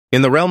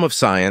In the realm of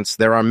science,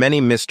 there are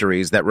many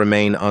mysteries that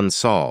remain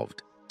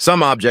unsolved.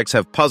 Some objects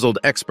have puzzled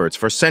experts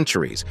for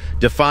centuries,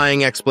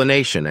 defying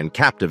explanation and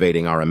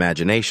captivating our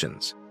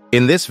imaginations.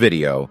 In this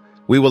video,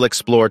 we will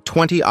explore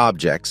 20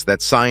 objects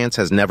that science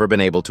has never been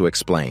able to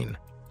explain.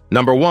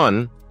 Number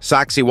 1.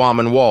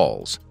 Sacsayhuaman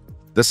Walls.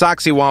 The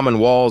Sacsayhuaman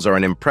Walls are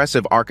an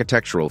impressive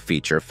architectural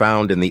feature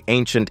found in the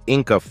ancient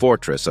Inca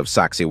fortress of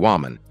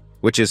Sacsayhuaman,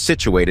 which is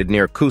situated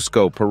near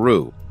Cusco,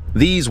 Peru.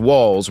 These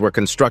walls were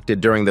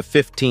constructed during the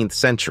 15th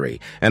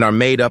century and are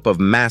made up of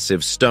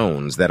massive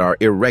stones that are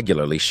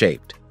irregularly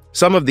shaped.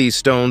 Some of these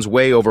stones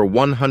weigh over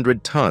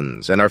 100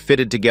 tons and are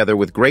fitted together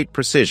with great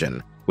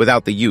precision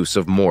without the use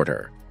of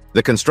mortar.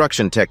 The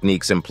construction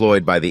techniques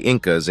employed by the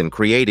Incas in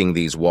creating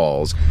these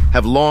walls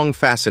have long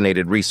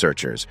fascinated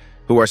researchers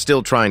who are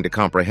still trying to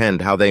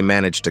comprehend how they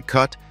managed to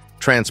cut,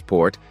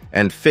 transport,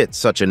 and fit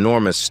such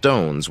enormous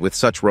stones with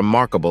such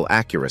remarkable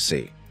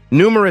accuracy.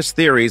 Numerous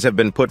theories have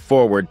been put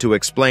forward to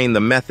explain the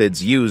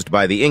methods used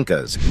by the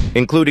Incas,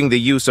 including the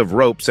use of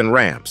ropes and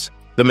ramps,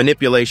 the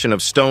manipulation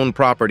of stone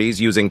properties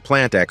using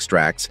plant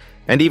extracts,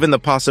 and even the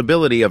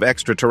possibility of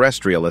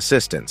extraterrestrial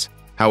assistance.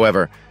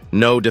 However,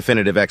 no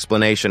definitive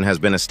explanation has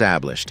been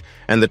established,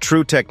 and the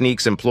true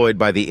techniques employed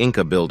by the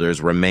Inca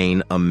builders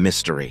remain a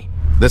mystery.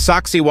 The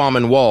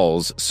Sacsayhuaman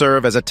Walls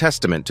serve as a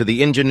testament to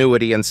the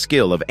ingenuity and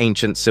skill of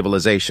ancient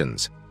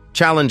civilizations,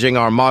 challenging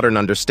our modern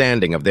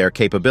understanding of their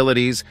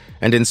capabilities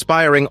and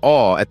inspiring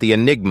awe at the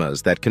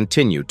enigmas that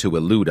continue to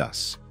elude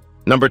us.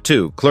 Number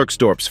 2.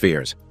 Klerksdorp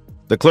Spheres.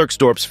 The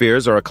Klerksdorp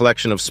Spheres are a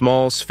collection of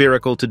small,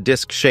 spherical to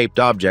disc-shaped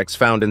objects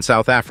found in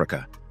South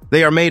Africa.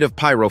 They are made of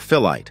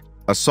pyrophyllite,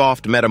 a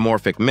soft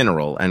metamorphic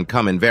mineral, and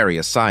come in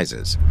various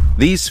sizes.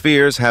 These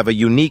spheres have a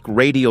unique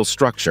radial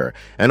structure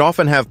and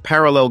often have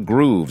parallel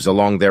grooves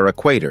along their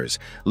equators,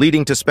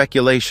 leading to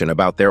speculation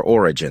about their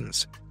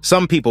origins.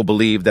 Some people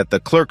believe that the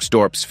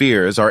Klerksdorp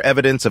spheres are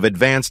evidence of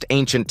advanced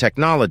ancient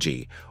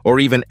technology or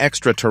even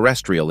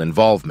extraterrestrial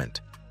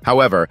involvement.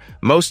 However,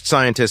 most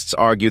scientists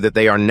argue that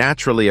they are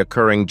naturally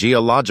occurring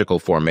geological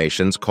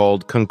formations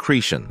called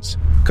concretions.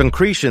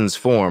 Concretions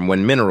form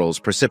when minerals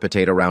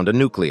precipitate around a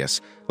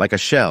nucleus, like a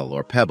shell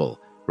or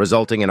pebble,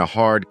 resulting in a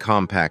hard,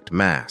 compact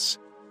mass.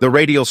 The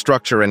radial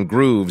structure and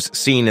grooves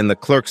seen in the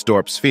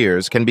Klerksdorp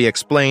spheres can be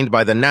explained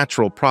by the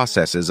natural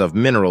processes of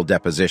mineral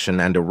deposition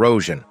and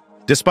erosion.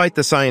 Despite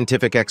the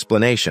scientific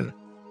explanation,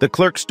 the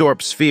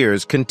Klerksdorp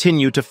spheres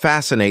continue to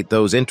fascinate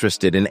those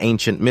interested in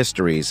ancient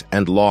mysteries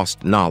and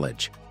lost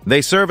knowledge.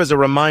 They serve as a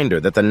reminder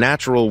that the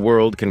natural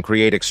world can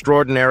create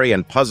extraordinary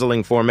and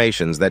puzzling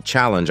formations that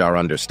challenge our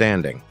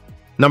understanding.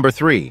 Number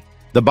 3.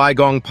 The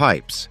Baigong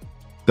Pipes.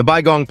 The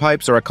Baigong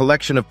Pipes are a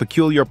collection of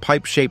peculiar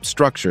pipe-shaped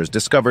structures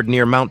discovered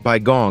near Mount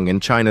Baigong in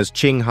China's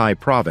Qinghai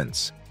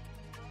province.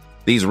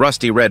 These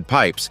rusty red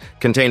pipes,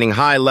 containing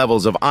high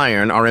levels of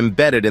iron, are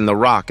embedded in the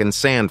rock and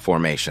sand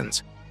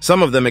formations.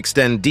 Some of them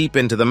extend deep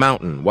into the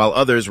mountain, while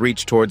others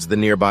reach towards the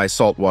nearby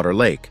saltwater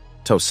lake,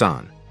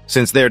 Tosan.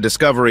 Since their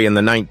discovery in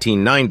the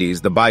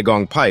 1990s, the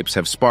Baigong Pipes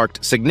have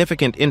sparked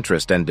significant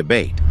interest and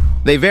debate.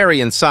 They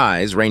vary in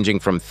size, ranging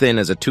from thin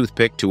as a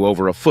toothpick to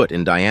over a foot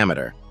in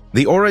diameter.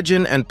 The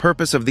origin and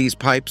purpose of these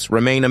pipes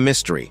remain a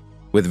mystery,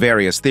 with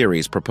various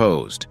theories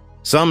proposed.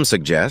 Some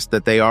suggest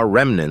that they are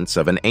remnants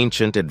of an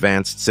ancient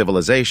advanced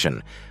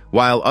civilization,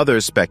 while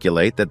others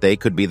speculate that they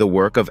could be the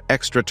work of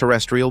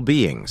extraterrestrial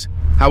beings.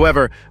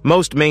 However,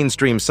 most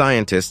mainstream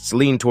scientists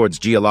lean towards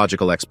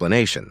geological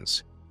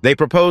explanations. They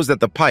propose that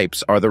the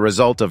pipes are the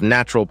result of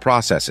natural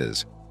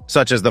processes,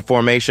 such as the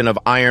formation of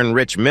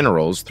iron-rich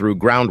minerals through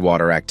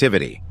groundwater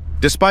activity.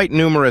 Despite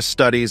numerous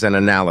studies and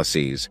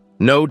analyses,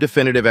 no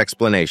definitive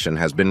explanation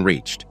has been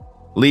reached,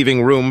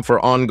 leaving room for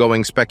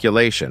ongoing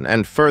speculation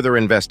and further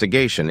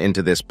investigation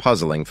into this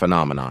puzzling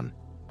phenomenon.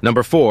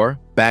 Number 4.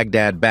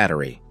 Baghdad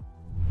Battery.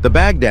 The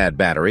Baghdad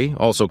Battery,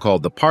 also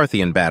called the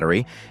Parthian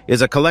Battery,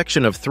 is a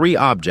collection of 3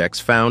 objects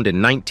found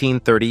in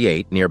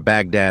 1938 near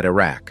Baghdad,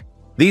 Iraq.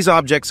 These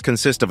objects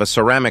consist of a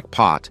ceramic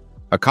pot,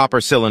 a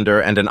copper cylinder,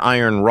 and an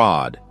iron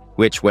rod,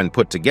 which, when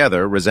put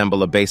together,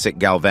 resemble a basic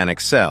galvanic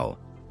cell.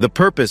 The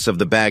purpose of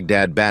the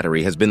Baghdad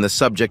Battery has been the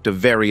subject of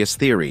various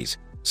theories.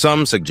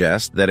 Some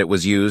suggest that it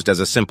was used as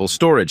a simple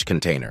storage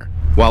container,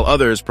 while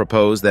others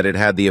propose that it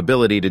had the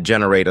ability to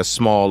generate a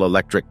small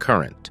electric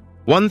current.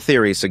 One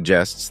theory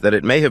suggests that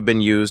it may have been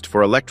used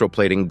for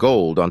electroplating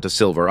gold onto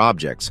silver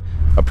objects,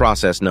 a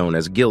process known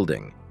as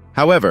gilding.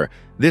 However,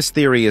 this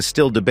theory is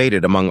still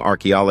debated among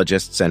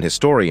archaeologists and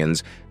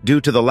historians due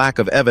to the lack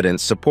of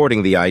evidence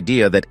supporting the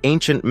idea that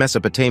ancient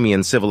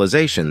Mesopotamian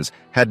civilizations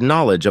had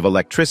knowledge of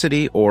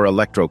electricity or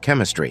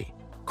electrochemistry.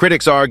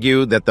 Critics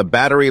argue that the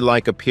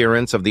battery-like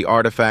appearance of the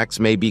artifacts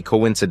may be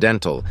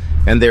coincidental,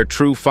 and their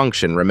true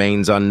function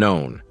remains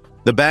unknown.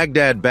 The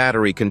Baghdad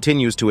Battery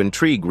continues to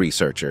intrigue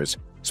researchers,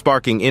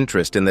 sparking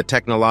interest in the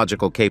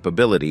technological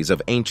capabilities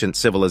of ancient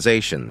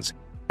civilizations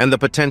and the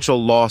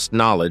potential lost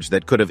knowledge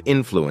that could have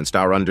influenced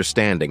our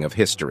understanding of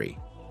history.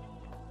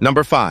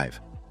 Number 5.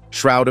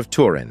 Shroud of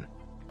Turin.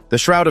 The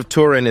Shroud of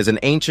Turin is an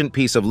ancient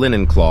piece of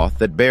linen cloth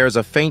that bears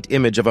a faint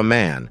image of a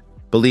man,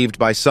 believed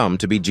by some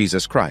to be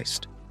Jesus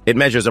Christ. It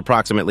measures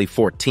approximately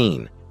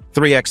 3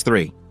 x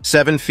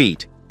 7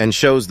 feet, and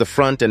shows the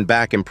front and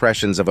back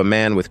impressions of a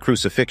man with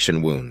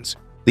crucifixion wounds.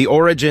 The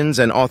origins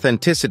and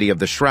authenticity of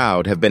the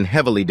shroud have been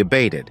heavily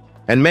debated,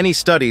 and many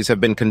studies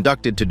have been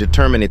conducted to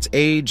determine its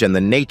age and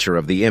the nature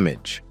of the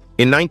image.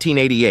 In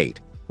 1988,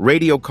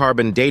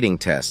 radiocarbon dating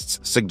tests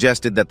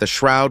suggested that the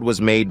shroud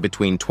was made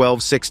between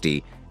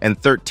 1260 and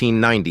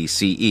 1390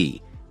 CE,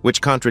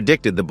 which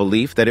contradicted the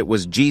belief that it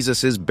was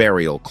Jesus's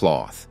burial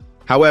cloth.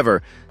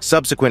 However,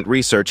 subsequent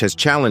research has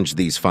challenged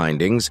these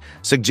findings,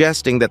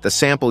 suggesting that the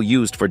sample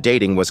used for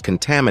dating was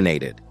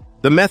contaminated.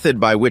 The method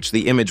by which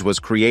the image was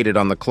created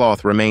on the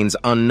cloth remains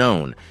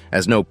unknown,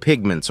 as no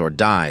pigments or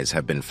dyes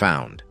have been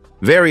found.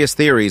 Various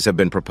theories have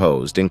been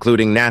proposed,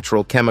 including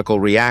natural chemical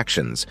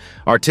reactions,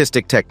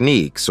 artistic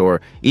techniques,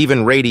 or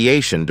even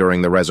radiation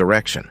during the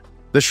resurrection.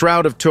 The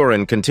Shroud of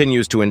Turin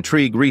continues to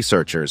intrigue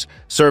researchers,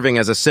 serving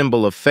as a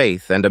symbol of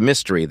faith and a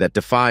mystery that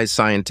defies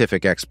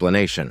scientific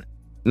explanation.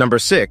 Number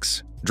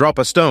 6.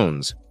 Dropa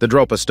stones. The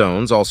Dropa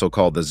stones, also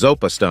called the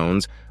Zopa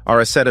stones, are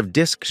a set of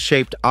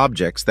disc-shaped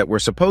objects that were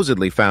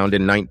supposedly found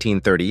in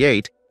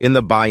 1938 in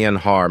the Bayan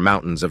Har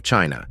Mountains of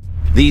China.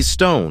 These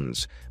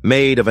stones,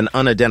 made of an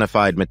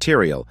unidentified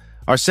material,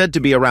 are said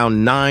to be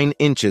around 9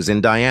 inches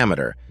in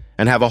diameter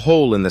and have a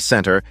hole in the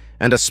center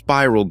and a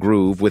spiral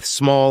groove with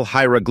small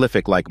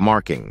hieroglyphic-like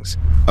markings.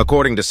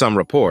 According to some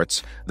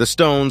reports, the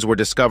stones were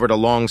discovered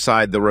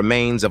alongside the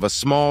remains of a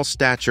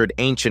small-statured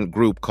ancient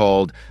group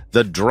called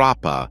the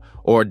Drapa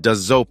or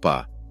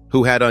Dazopa,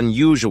 who had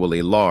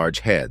unusually large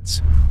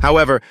heads.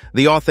 However,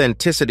 the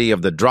authenticity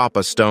of the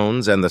Drapa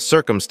stones and the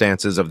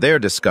circumstances of their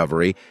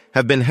discovery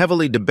have been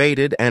heavily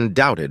debated and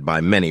doubted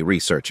by many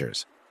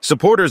researchers.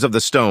 Supporters of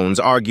the stones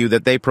argue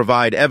that they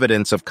provide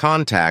evidence of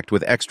contact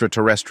with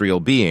extraterrestrial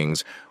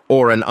beings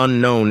or an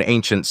unknown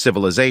ancient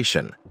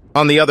civilization.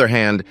 On the other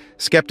hand,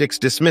 skeptics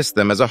dismiss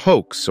them as a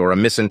hoax or a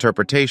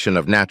misinterpretation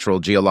of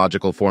natural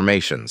geological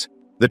formations.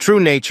 The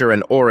true nature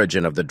and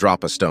origin of the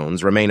Drapa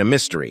stones remain a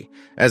mystery,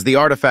 as the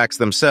artifacts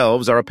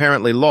themselves are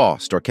apparently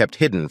lost or kept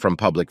hidden from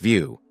public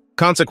view.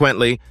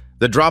 Consequently,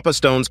 the Drapa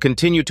stones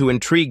continue to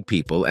intrigue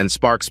people and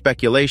spark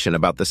speculation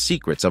about the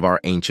secrets of our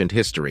ancient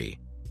history.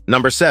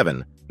 Number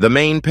 7. The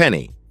Maine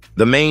Penny.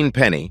 The Maine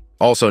Penny,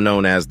 also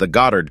known as the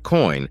Goddard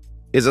coin,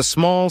 is a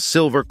small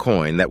silver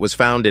coin that was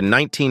found in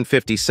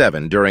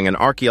 1957 during an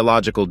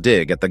archaeological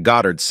dig at the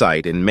Goddard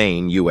site in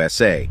Maine,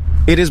 USA.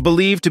 It is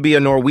believed to be a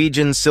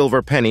Norwegian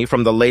silver penny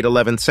from the late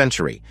 11th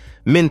century,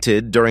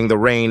 minted during the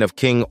reign of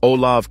King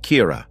Olav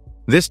Kyrre.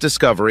 This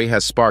discovery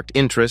has sparked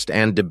interest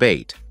and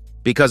debate,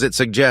 because it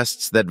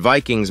suggests that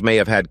Vikings may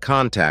have had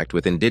contact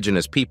with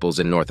indigenous peoples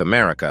in North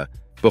America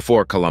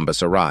before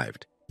Columbus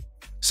arrived.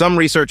 Some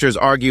researchers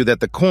argue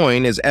that the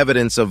coin is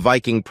evidence of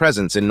Viking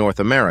presence in North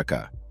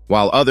America,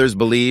 while others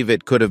believe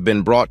it could have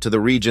been brought to the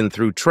region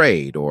through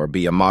trade or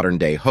be a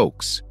modern-day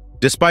hoax.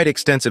 Despite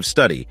extensive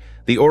study,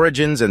 the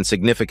origins and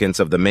significance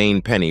of the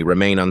Maine penny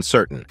remain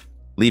uncertain,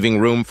 leaving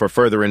room for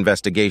further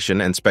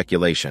investigation and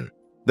speculation.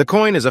 The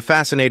coin is a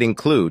fascinating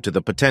clue to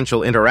the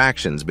potential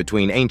interactions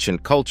between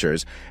ancient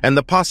cultures and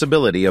the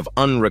possibility of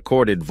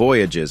unrecorded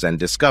voyages and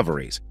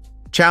discoveries,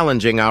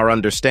 challenging our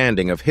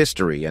understanding of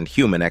history and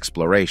human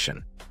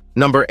exploration.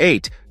 Number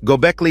 8.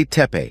 Göbekli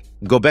Tepe.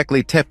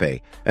 Göbekli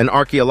Tepe, an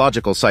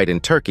archaeological site in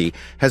Turkey,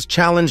 has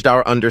challenged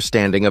our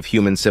understanding of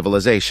human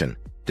civilization.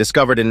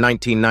 Discovered in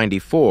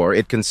 1994,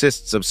 it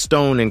consists of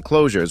stone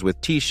enclosures with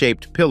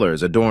T-shaped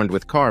pillars adorned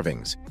with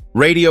carvings.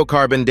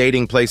 Radiocarbon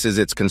dating places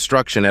its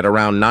construction at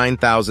around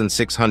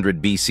 9,600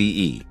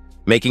 BCE,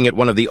 making it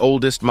one of the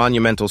oldest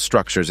monumental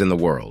structures in the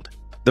world.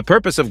 The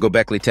purpose of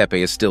Göbekli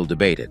Tepe is still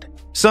debated.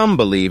 Some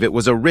believe it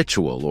was a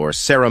ritual or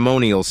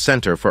ceremonial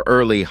center for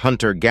early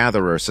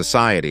hunter-gatherer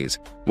societies,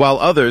 while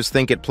others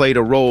think it played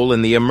a role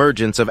in the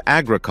emergence of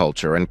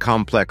agriculture and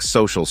complex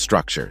social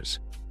structures.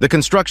 The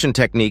construction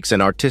techniques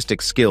and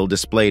artistic skill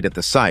displayed at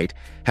the site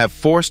have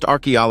forced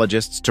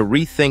archaeologists to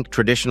rethink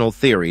traditional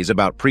theories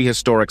about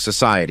prehistoric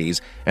societies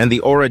and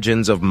the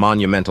origins of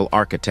monumental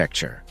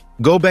architecture.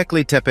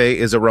 Göbekli Tepe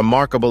is a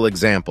remarkable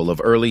example of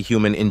early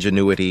human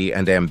ingenuity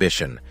and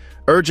ambition,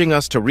 urging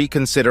us to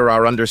reconsider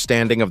our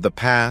understanding of the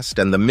past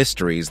and the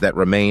mysteries that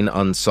remain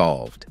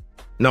unsolved.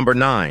 Number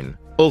 9.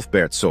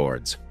 Ulfberht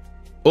swords.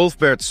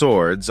 Ulfberht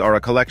swords are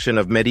a collection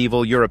of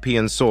medieval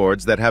European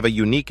swords that have a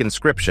unique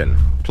inscription,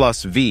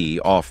 +V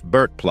off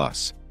Bert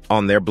plus,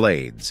 on their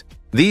blades.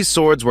 These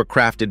swords were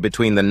crafted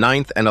between the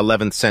 9th and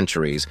 11th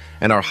centuries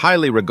and are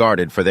highly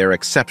regarded for their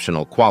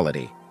exceptional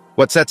quality.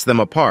 What sets them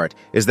apart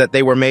is that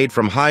they were made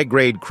from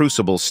high-grade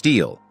crucible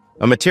steel,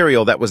 a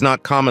material that was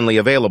not commonly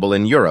available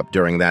in Europe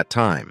during that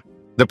time.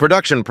 The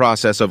production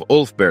process of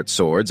Ulfberht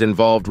swords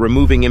involved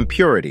removing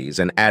impurities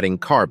and adding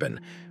carbon,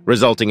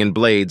 resulting in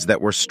blades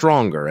that were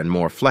stronger and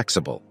more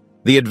flexible.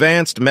 The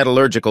advanced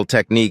metallurgical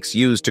techniques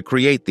used to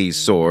create these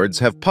swords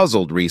have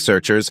puzzled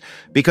researchers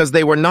because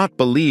they were not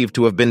believed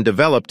to have been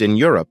developed in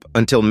Europe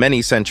until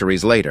many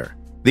centuries later.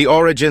 The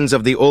origins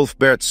of the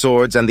Ulfberht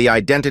swords and the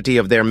identity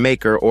of their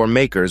maker or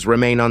makers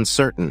remain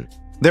uncertain.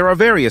 There are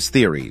various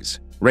theories,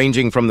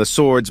 ranging from the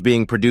swords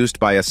being produced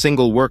by a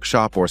single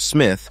workshop or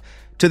smith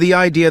to the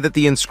idea that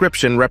the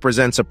inscription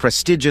represents a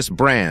prestigious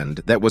brand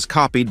that was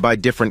copied by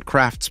different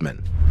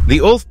craftsmen. The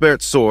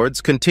Ulfberht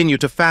swords continue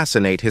to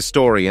fascinate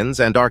historians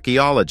and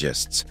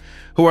archaeologists,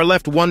 who are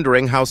left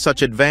wondering how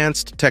such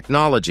advanced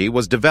technology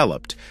was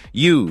developed,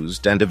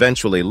 used, and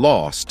eventually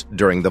lost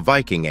during the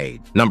Viking Age.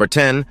 Number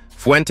 10.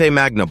 Fuente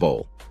Magna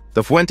Bowl.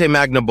 The Fuente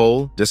Magna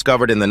Bowl,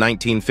 discovered in the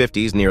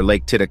 1950s near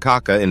Lake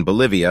Titicaca in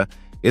Bolivia,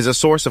 is a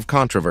source of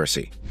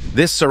controversy.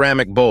 This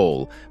ceramic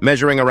bowl,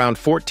 measuring around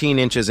 14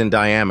 inches in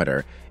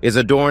diameter, is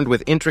adorned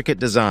with intricate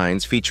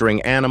designs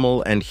featuring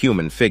animal and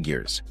human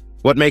figures.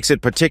 What makes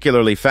it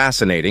particularly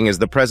fascinating is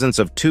the presence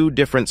of two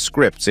different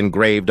scripts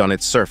engraved on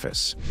its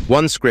surface.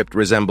 One script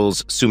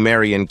resembles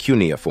Sumerian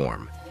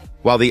cuneiform,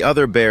 while the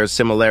other bears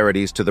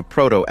similarities to the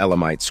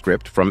Proto-Elamite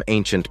script from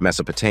ancient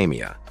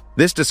Mesopotamia.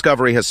 This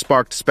discovery has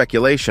sparked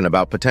speculation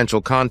about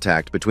potential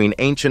contact between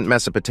ancient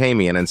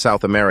Mesopotamian and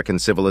South American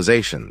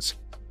civilizations,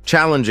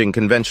 challenging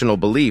conventional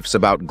beliefs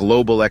about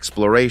global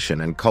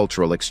exploration and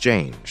cultural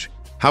exchange.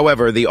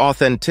 However, the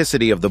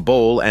authenticity of the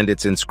bowl and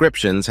its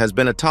inscriptions has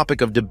been a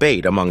topic of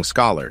debate among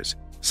scholars.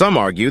 Some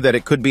argue that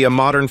it could be a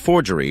modern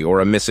forgery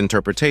or a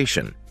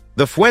misinterpretation.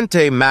 The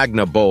Fuente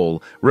Magna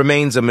Bowl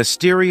remains a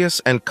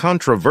mysterious and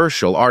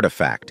controversial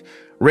artifact,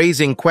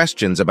 raising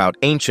questions about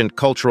ancient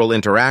cultural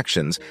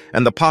interactions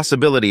and the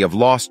possibility of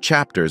lost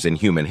chapters in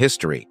human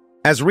history.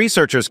 As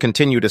researchers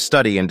continue to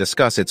study and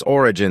discuss its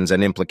origins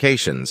and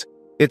implications,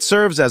 it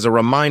serves as a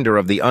reminder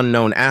of the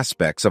unknown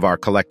aspects of our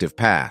collective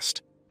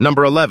past.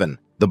 Number 11.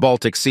 The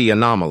Baltic Sea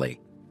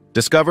Anomaly.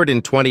 Discovered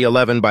in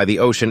 2011 by the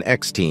Ocean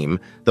X team,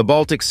 the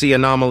Baltic Sea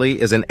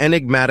Anomaly is an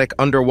enigmatic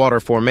underwater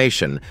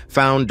formation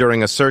found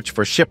during a search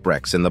for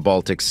shipwrecks in the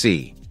Baltic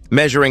Sea.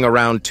 Measuring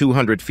around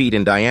 200 feet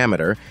in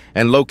diameter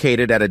and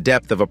located at a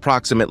depth of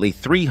approximately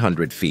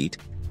 300 feet,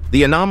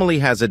 the anomaly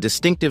has a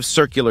distinctive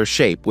circular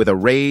shape with a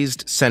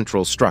raised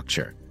central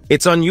structure.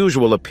 Its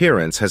unusual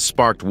appearance has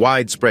sparked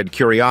widespread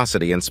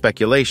curiosity and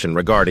speculation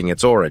regarding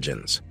its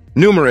origins.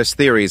 Numerous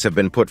theories have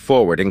been put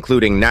forward,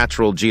 including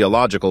natural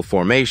geological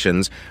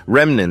formations,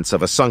 remnants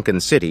of a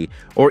sunken city,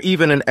 or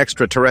even an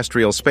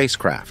extraterrestrial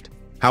spacecraft.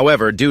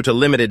 However, due to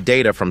limited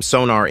data from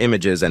sonar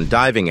images and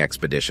diving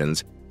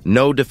expeditions,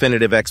 no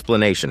definitive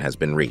explanation has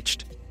been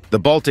reached. The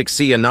Baltic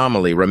Sea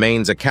Anomaly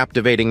remains a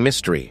captivating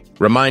mystery,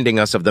 reminding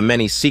us of the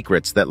many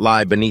secrets that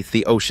lie beneath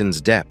the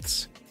ocean's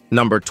depths.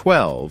 Number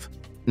 12.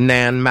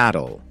 Nan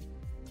Madol.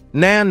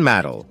 Nan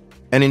Madol,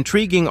 an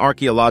intriguing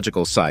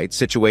archaeological site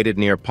situated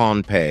near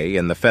Pohnpei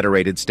in the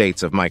Federated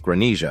States of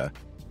Micronesia,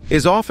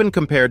 is often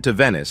compared to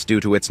Venice due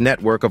to its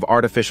network of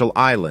artificial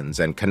islands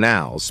and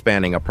canals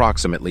spanning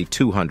approximately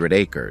 200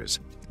 acres.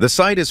 The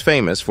site is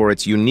famous for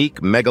its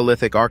unique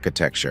megalithic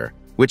architecture,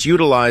 which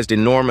utilized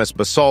enormous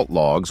basalt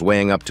logs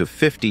weighing up to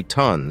 50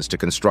 tons to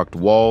construct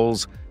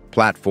walls,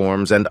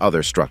 platforms, and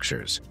other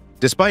structures.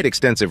 Despite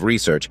extensive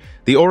research,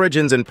 the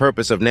origins and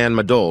purpose of Nan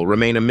Madol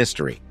remain a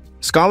mystery.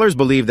 Scholars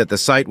believe that the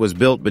site was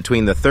built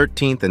between the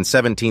 13th and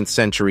 17th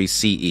centuries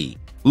CE.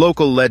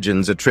 Local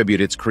legends attribute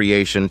its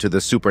creation to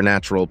the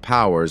supernatural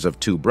powers of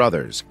two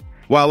brothers,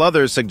 while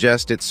others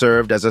suggest it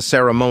served as a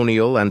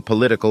ceremonial and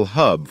political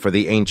hub for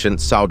the ancient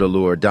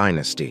Saudelur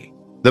dynasty.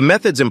 The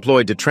methods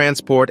employed to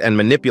transport and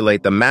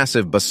manipulate the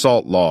massive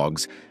basalt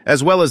logs,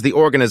 as well as the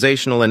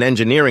organizational and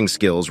engineering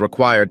skills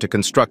required to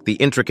construct the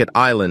intricate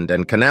island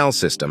and canal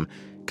system,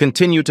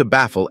 continue to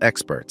baffle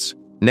experts.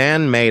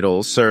 Nan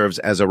Madol serves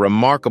as a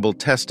remarkable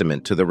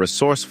testament to the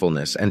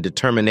resourcefulness and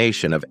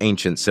determination of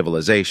ancient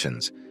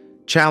civilizations,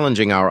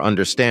 challenging our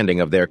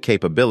understanding of their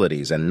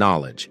capabilities and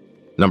knowledge.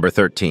 Number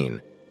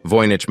 13.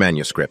 Voynich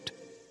Manuscript.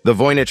 The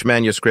Voynich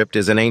Manuscript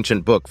is an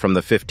ancient book from the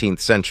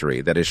 15th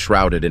century that is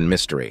shrouded in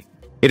mystery.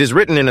 It is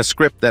written in a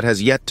script that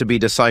has yet to be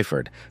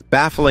deciphered,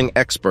 baffling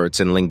experts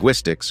in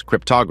linguistics,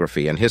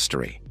 cryptography, and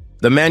history.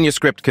 The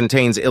manuscript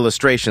contains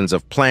illustrations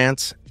of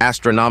plants,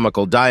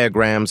 astronomical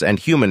diagrams, and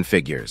human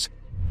figures,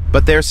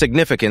 but their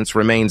significance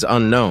remains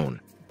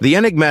unknown. The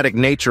enigmatic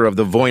nature of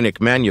the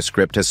Voynich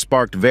manuscript has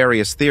sparked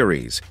various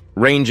theories,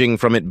 ranging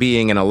from it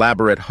being an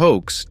elaborate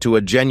hoax to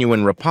a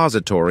genuine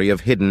repository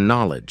of hidden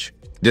knowledge.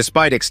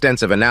 Despite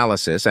extensive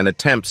analysis and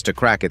attempts to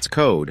crack its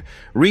code,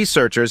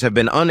 researchers have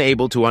been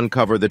unable to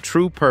uncover the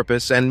true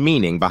purpose and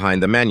meaning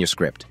behind the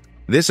manuscript.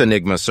 This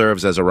enigma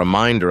serves as a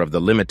reminder of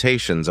the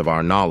limitations of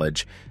our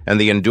knowledge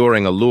and the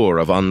enduring allure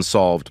of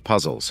unsolved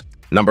puzzles.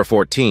 Number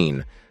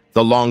 14.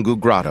 The Longu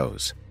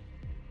Grottos.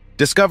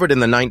 Discovered in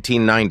the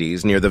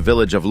 1990s near the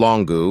village of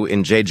Longu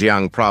in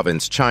Zhejiang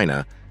Province,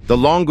 China, the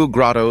Longu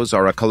Grottos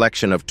are a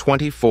collection of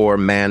 24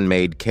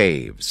 man-made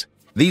caves.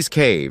 These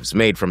caves,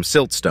 made from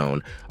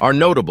siltstone, are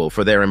notable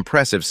for their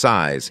impressive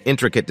size,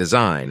 intricate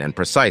design, and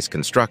precise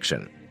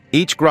construction.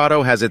 Each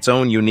grotto has its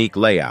own unique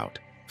layout,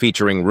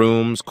 featuring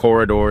rooms,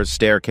 corridors,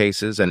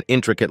 staircases, and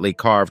intricately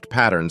carved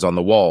patterns on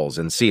the walls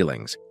and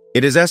ceilings.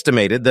 It is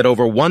estimated that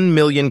over 1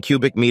 million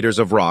cubic meters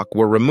of rock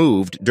were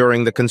removed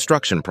during the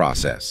construction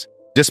process.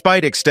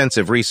 Despite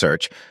extensive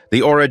research,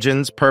 the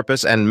origins,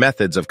 purpose, and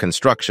methods of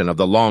construction of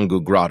the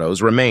Longu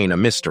Grottos remain a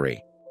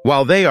mystery.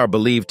 While they are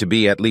believed to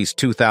be at least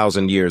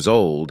 2,000 years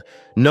old,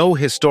 no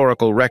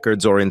historical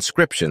records or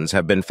inscriptions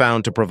have been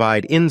found to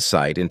provide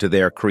insight into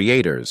their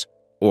creators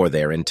or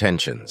their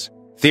intentions.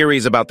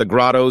 Theories about the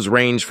grottos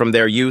range from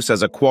their use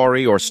as a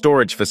quarry or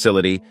storage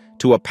facility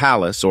to a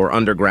palace or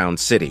underground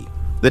city.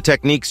 The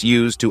techniques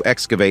used to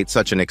excavate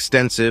such an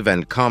extensive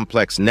and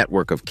complex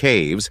network of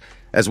caves,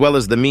 as well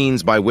as the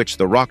means by which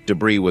the rock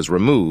debris was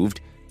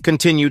removed,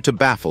 continue to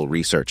baffle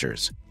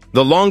researchers.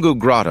 The Longu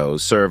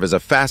Grottos serve as a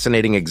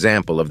fascinating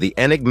example of the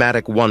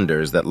enigmatic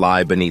wonders that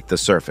lie beneath the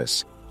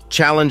surface,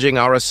 challenging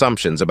our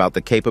assumptions about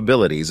the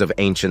capabilities of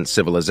ancient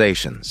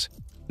civilizations.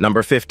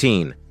 Number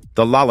 15.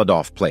 The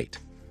Laladov Plate.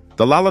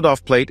 The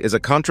Laladov Plate is a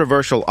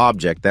controversial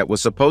object that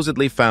was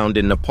supposedly found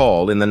in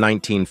Nepal in the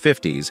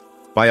 1950s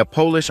by a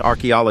Polish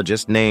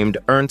archaeologist named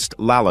Ernst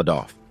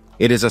Laladov.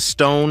 It is a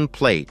stone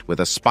plate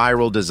with a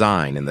spiral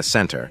design in the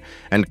center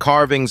and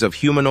carvings of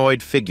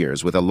humanoid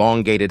figures with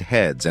elongated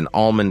heads and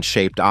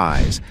almond-shaped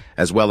eyes,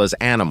 as well as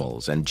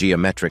animals and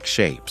geometric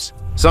shapes.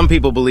 Some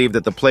people believe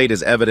that the plate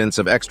is evidence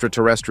of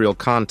extraterrestrial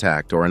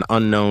contact or an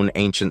unknown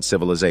ancient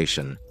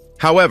civilization.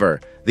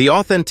 However, the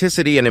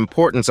authenticity and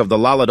importance of the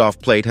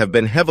Laladov plate have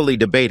been heavily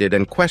debated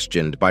and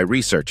questioned by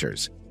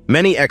researchers.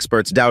 Many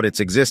experts doubt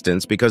its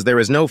existence because there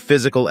is no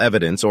physical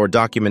evidence or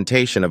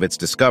documentation of its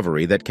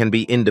discovery that can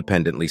be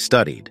independently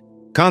studied.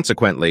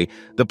 Consequently,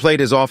 the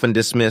plate is often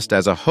dismissed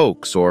as a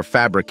hoax or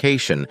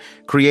fabrication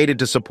created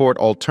to support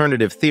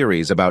alternative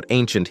theories about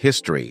ancient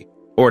history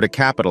or to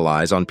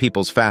capitalize on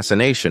people's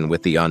fascination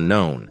with the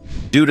unknown.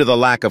 Due to the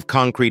lack of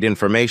concrete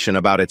information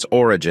about its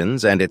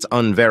origins and its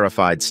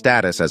unverified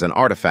status as an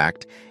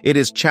artifact, it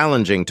is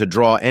challenging to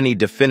draw any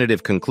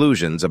definitive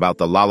conclusions about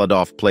the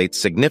Laladov plate's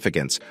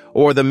significance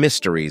or the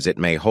mysteries it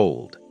may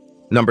hold.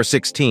 Number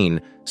 16.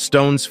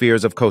 Stone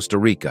Spheres of Costa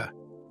Rica.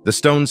 The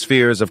stone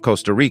spheres of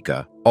Costa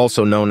Rica,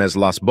 also known as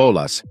Las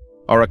Bolas,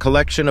 are a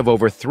collection of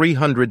over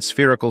 300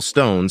 spherical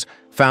stones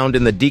found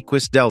in the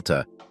Diquis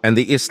Delta and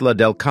the Isla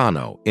del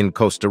Cano in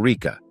Costa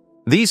Rica.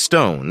 These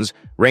stones,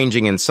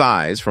 ranging in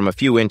size from a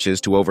few inches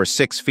to over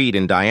 6 feet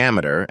in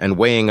diameter and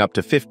weighing up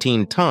to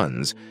 15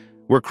 tons,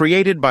 were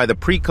created by the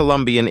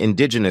pre-Columbian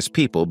indigenous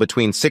people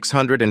between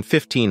 600 and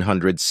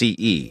 1500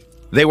 CE.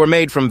 They were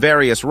made from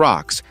various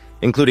rocks,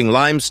 including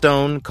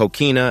limestone,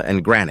 coquina,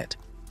 and granite.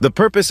 The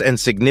purpose and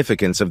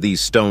significance of these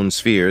stone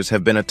spheres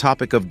have been a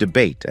topic of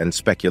debate and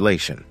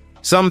speculation.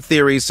 Some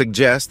theories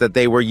suggest that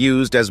they were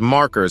used as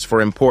markers for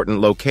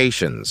important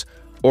locations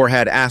or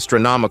had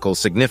astronomical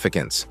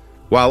significance,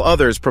 while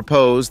others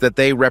propose that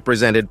they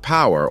represented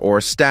power or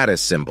status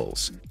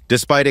symbols.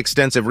 Despite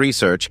extensive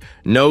research,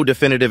 no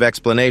definitive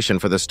explanation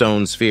for the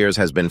stone spheres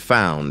has been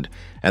found,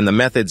 and the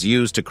methods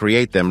used to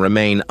create them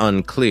remain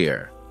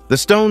unclear. The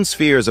stone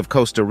spheres of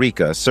Costa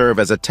Rica serve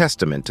as a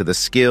testament to the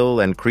skill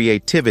and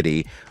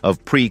creativity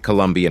of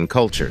pre-Columbian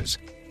cultures,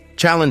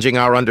 challenging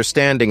our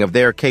understanding of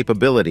their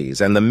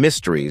capabilities and the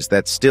mysteries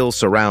that still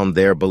surround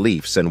their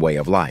beliefs and way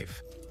of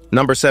life.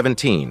 Number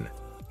 17.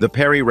 The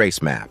Peri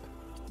Reis Map.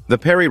 The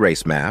Peri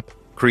Reis Map,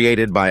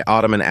 created by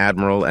Ottoman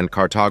admiral and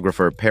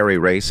cartographer Peri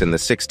Reis in the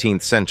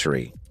 16th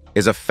century,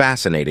 is a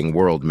fascinating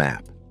world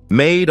map.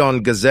 Made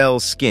on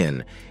gazelle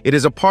skin, it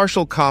is a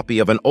partial copy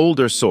of an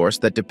older source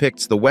that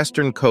depicts the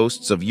western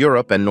coasts of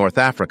Europe and North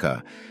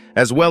Africa,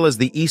 as well as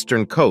the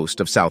eastern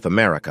coast of South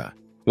America.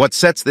 What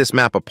sets this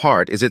map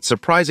apart is its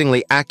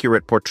surprisingly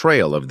accurate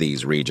portrayal of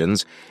these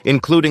regions,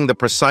 including the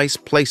precise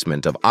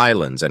placement of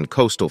islands and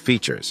coastal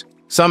features.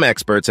 Some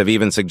experts have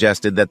even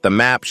suggested that the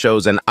map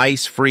shows an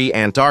ice-free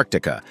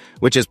Antarctica,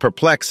 which is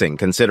perplexing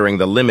considering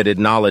the limited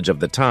knowledge of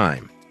the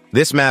time.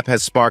 This map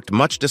has sparked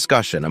much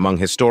discussion among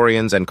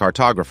historians and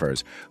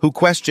cartographers who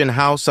question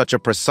how such a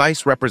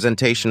precise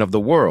representation of the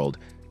world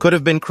could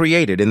have been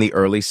created in the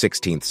early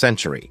 16th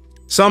century.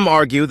 Some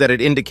argue that it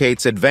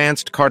indicates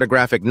advanced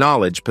cartographic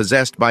knowledge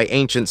possessed by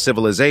ancient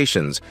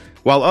civilizations,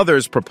 while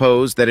others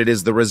propose that it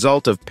is the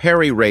result of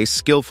Peri Reis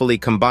skillfully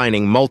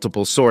combining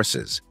multiple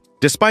sources.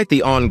 Despite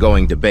the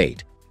ongoing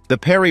debate, the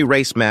Peri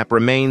Reis map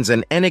remains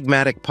an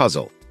enigmatic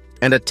puzzle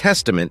and a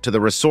testament to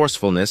the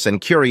resourcefulness and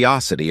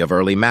curiosity of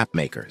early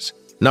mapmakers.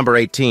 Number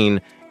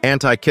 18.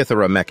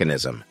 Antikythera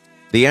Mechanism.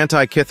 The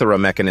Antikythera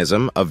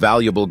mechanism, a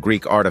valuable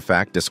Greek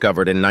artifact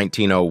discovered in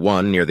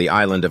 1901 near the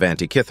island of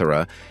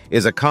Antikythera,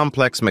 is a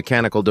complex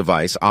mechanical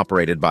device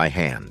operated by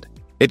hand.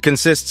 It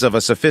consists of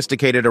a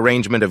sophisticated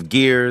arrangement of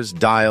gears,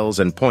 dials,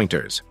 and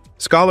pointers.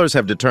 Scholars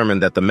have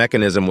determined that the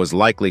mechanism was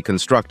likely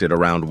constructed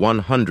around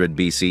 100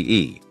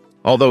 BCE,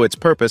 although its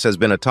purpose has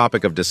been a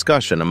topic of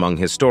discussion among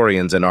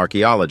historians and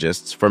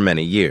archaeologists for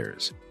many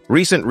years.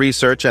 Recent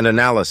research and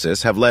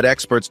analysis have led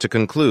experts to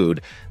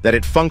conclude that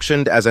it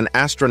functioned as an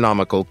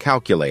astronomical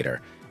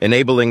calculator,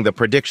 enabling the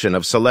prediction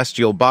of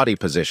celestial body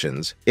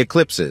positions,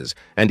 eclipses,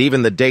 and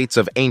even the dates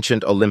of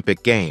ancient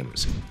Olympic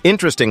Games.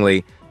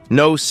 Interestingly,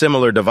 no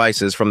similar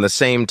devices from the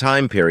same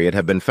time period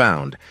have been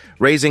found,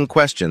 raising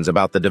questions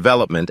about the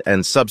development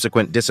and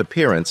subsequent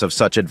disappearance of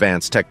such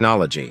advanced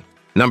technology.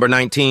 Number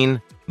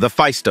 19. The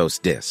Phaistos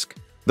Disc.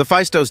 The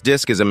Phaistos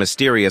disk is a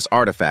mysterious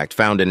artifact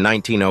found in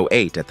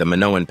 1908 at the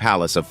Minoan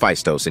Palace of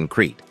Phaistos in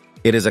Crete.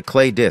 It is a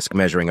clay disk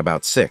measuring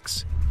about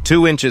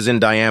 2 inches in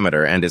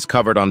diameter and is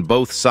covered on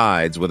both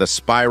sides with a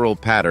spiral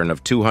pattern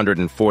of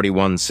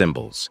 241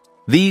 symbols.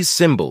 These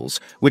symbols,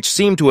 which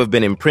seem to have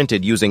been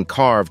imprinted using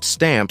carved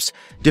stamps,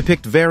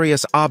 depict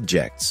various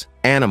objects,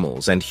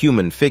 animals, and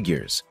human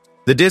figures.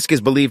 The disk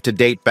is believed to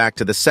date back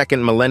to the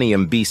 2nd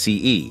millennium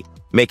BCE,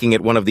 making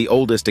it one of the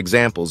oldest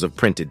examples of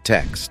printed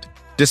text.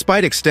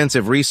 Despite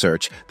extensive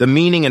research, the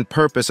meaning and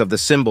purpose of the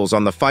symbols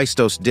on the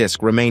Phaistos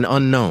disk remain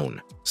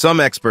unknown. Some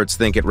experts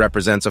think it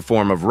represents a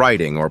form of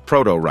writing or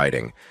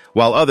proto-writing,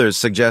 while others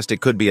suggest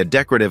it could be a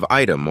decorative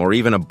item or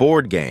even a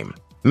board game.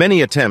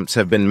 Many attempts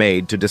have been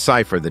made to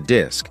decipher the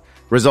disk,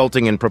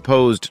 resulting in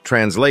proposed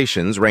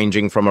translations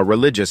ranging from a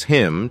religious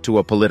hymn to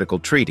a political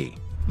treaty.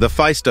 The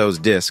Phaistos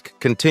disk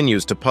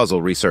continues to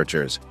puzzle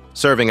researchers,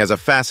 serving as a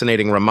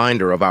fascinating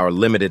reminder of our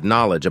limited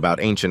knowledge about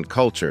ancient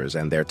cultures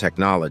and their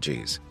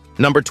technologies.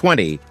 Number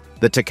 20.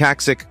 The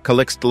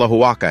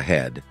Tekaxic-Calixtlahuaca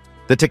head.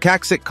 The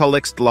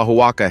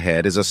Tekaxic-Calixtlahuaca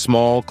head is a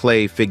small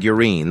clay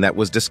figurine that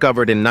was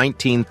discovered in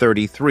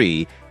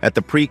 1933 at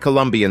the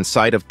pre-Columbian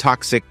site of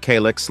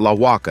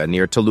Toxic-Calix-Lahuaca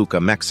near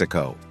Toluca,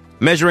 Mexico.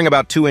 Measuring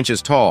about 2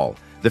 inches tall,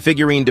 the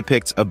figurine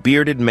depicts a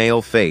bearded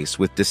male face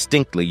with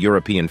distinctly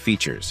European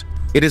features.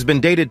 It has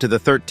been dated to the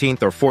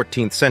 13th or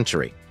 14th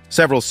century,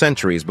 several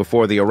centuries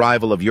before the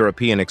arrival of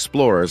European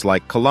explorers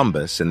like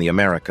Columbus in the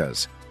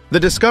Americas. The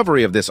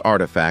discovery of this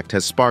artifact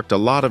has sparked a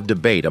lot of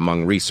debate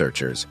among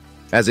researchers,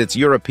 as its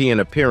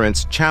European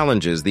appearance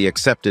challenges the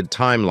accepted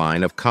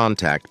timeline of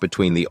contact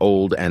between the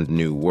Old and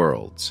New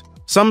Worlds.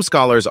 Some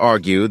scholars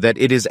argue that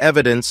it is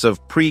evidence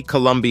of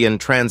pre-Columbian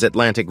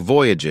transatlantic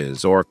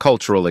voyages or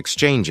cultural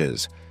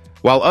exchanges,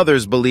 while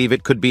others believe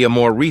it could be a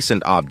more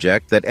recent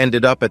object that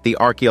ended up at the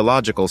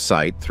archaeological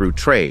site through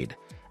trade,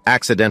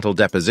 accidental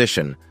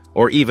deposition,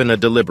 or even a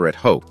deliberate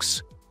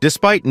hoax.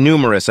 Despite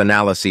numerous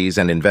analyses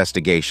and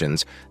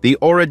investigations, the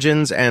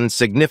origins and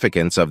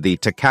significance of the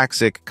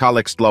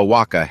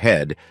Tekaxic-Calixtlahuaca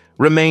head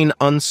remain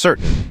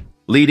uncertain,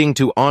 leading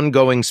to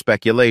ongoing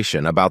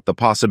speculation about the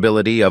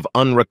possibility of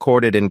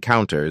unrecorded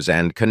encounters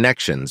and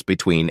connections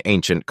between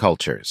ancient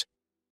cultures.